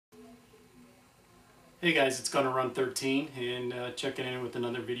Hey guys, it's Gonna Run 13 and checking in with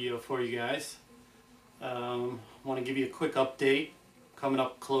another video for you guys. Want to give you a quick update. Coming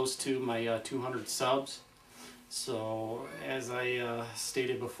up close to my 200 subs. So as I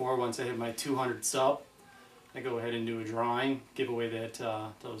stated before, once I hit my 200 sub, I go ahead and do a drawing, give away that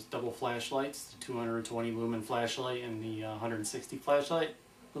those double flashlights, the 220 lumen flashlight and the 160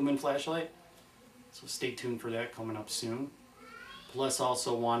 lumen flashlight. So stay tuned for that coming up soon. Plus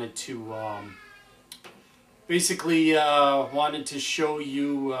also wanted to basically wanted to show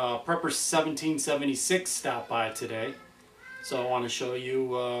you Prepper1776 stopped by today. So I want to show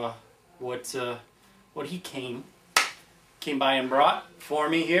you what he came by and brought for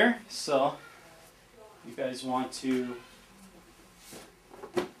me here. So you guys want to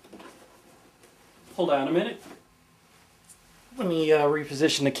hold on a minute. Let me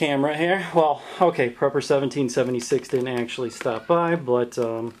reposition the camera here. Well, okay, Prepper1776 didn't actually stop by, but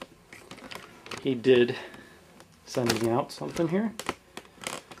he did send me out something here.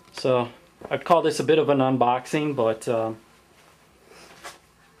 So I'd call this a bit of an unboxing, but I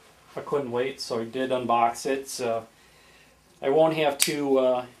couldn't wait, so I did unbox it. So I won't have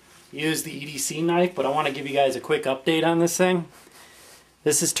to use the EDC knife, but I want to give you guys a quick update on this thing.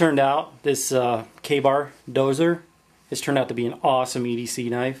 This has turned out, this K-bar dozer has turned out to be an awesome EDC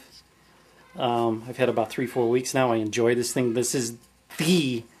knife. I've had about 3-4 weeks now. I enjoy this thing. This is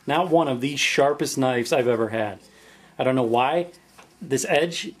not one of the sharpest knives I've ever had. I don't know why. This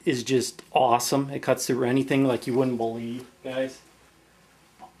edge is just awesome. It cuts through anything like you wouldn't believe, guys.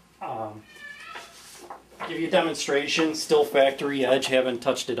 Give you a demonstration. Still factory edge. Haven't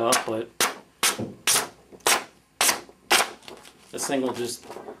touched it up, but this thing will just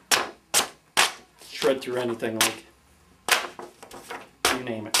shred through anything, like you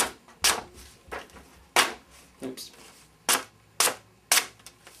name it. Oops.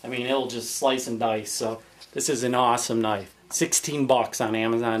 I mean, it'll just slice and dice. So this is an awesome knife. 16 bucks on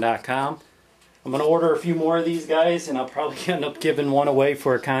Amazon.com. I'm going to order a few more of these guys, and I'll probably end up giving one away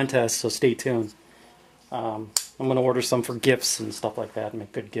for a contest, so stay tuned. I'm going to order some for gifts and stuff like that and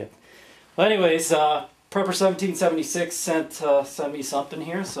make a good gift. Well, anyways, Prepper1776 sent me something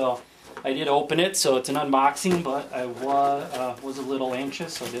here, so I did open it. So it's an unboxing, but I was a little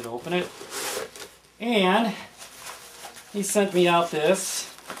anxious, so I did open it. And he sent me out this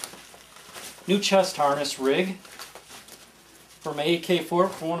new chest harness rig for my for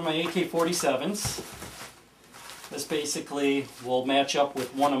one of my AK-47s. This basically will match up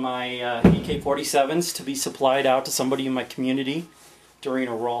with one of my AK-47s to be supplied out to somebody in my community during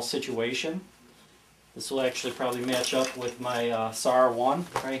a raw situation. This will actually probably match up with my SAR-1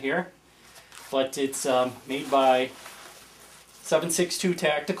 right here. But it's made by 762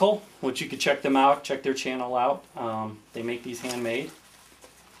 Tactical, which you could check them out, check their channel out. They make these handmade.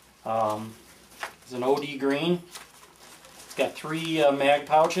 It's an OD green. It's got 3 mag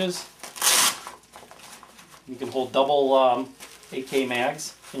pouches. You can hold double AK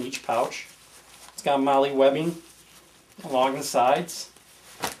mags in each pouch. It's got MOLLE webbing along the sides,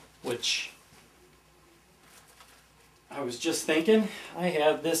 which I was just thinking I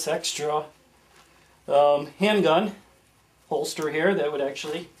have this extra handgun holster here that would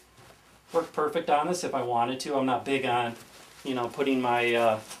actually work perfect on this if I wanted to. I'm not big on, you know, putting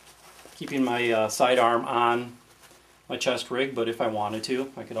my keeping my sidearm on my chest rig, but if I wanted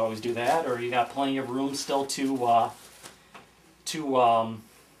to, I could always do that. Or you got plenty of room still to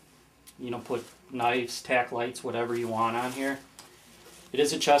you know, put knives, tack lights, whatever you want on here. It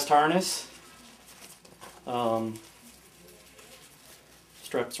is a chest harness.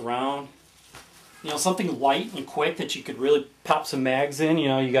 Straps around. You know, something light and quick that you could really pop some mags in. You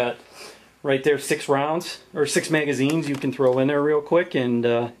know, you got right there 6 rounds or 6 magazines you can throw in there real quick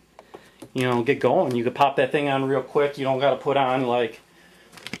and you know, get going. You could pop that thing on real quick. You don't got to put on like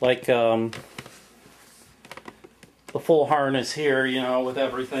the full harness here, you know, with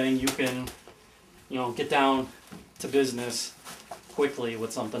everything. You can, you know, get down to business quickly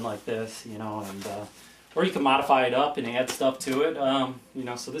with something like this, you know, and or you can modify it up and add stuff to it, you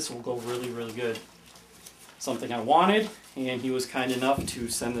know, so this will go really, really good. Something I wanted, and he was kind enough to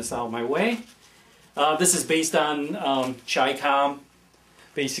send this out my way. This is based on Chi-Com,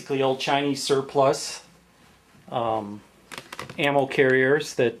 basically old Chinese surplus ammo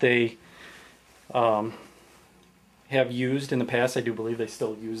carriers that they have used in the past. I do believe they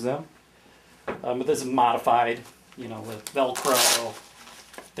still use them. But this is modified, you know, with Velcro,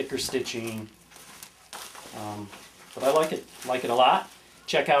 thicker stitching. But I like it a lot.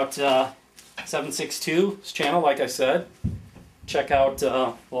 Check out 762's channel, like I said. Check out,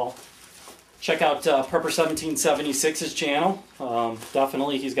 well, Check out Prepper1776's channel.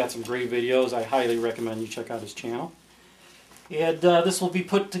 Definitely, he's got some great videos. I highly recommend you check out his channel. And this will be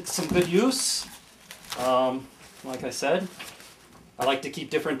put to some good use. Like I said, I like to keep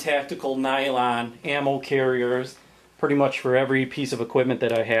different tactical nylon ammo carriers pretty much for every piece of equipment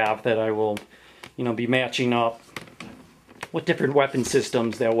that I have, that I will, you know, be matching up with different weapon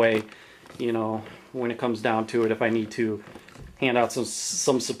systems. That way, you know, when it comes down to it, if I need to hand out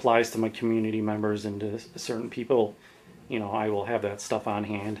some supplies to my community members and to certain people, you know, I will have that stuff on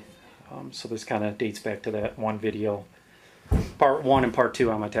hand. So this kind of dates back to that one video, part 1 and part 2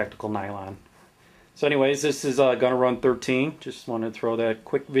 on my tactical nylon. So anyways, this is gonna run 13. Just wanted to throw that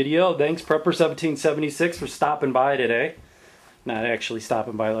quick video. Thanks Prepper1776 for stopping by today. Not actually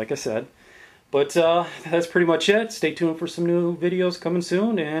stopping by, like I said. But that's pretty much it. Stay tuned for some new videos coming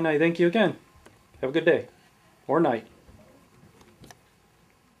soon, and I thank you again. Have a good day or night.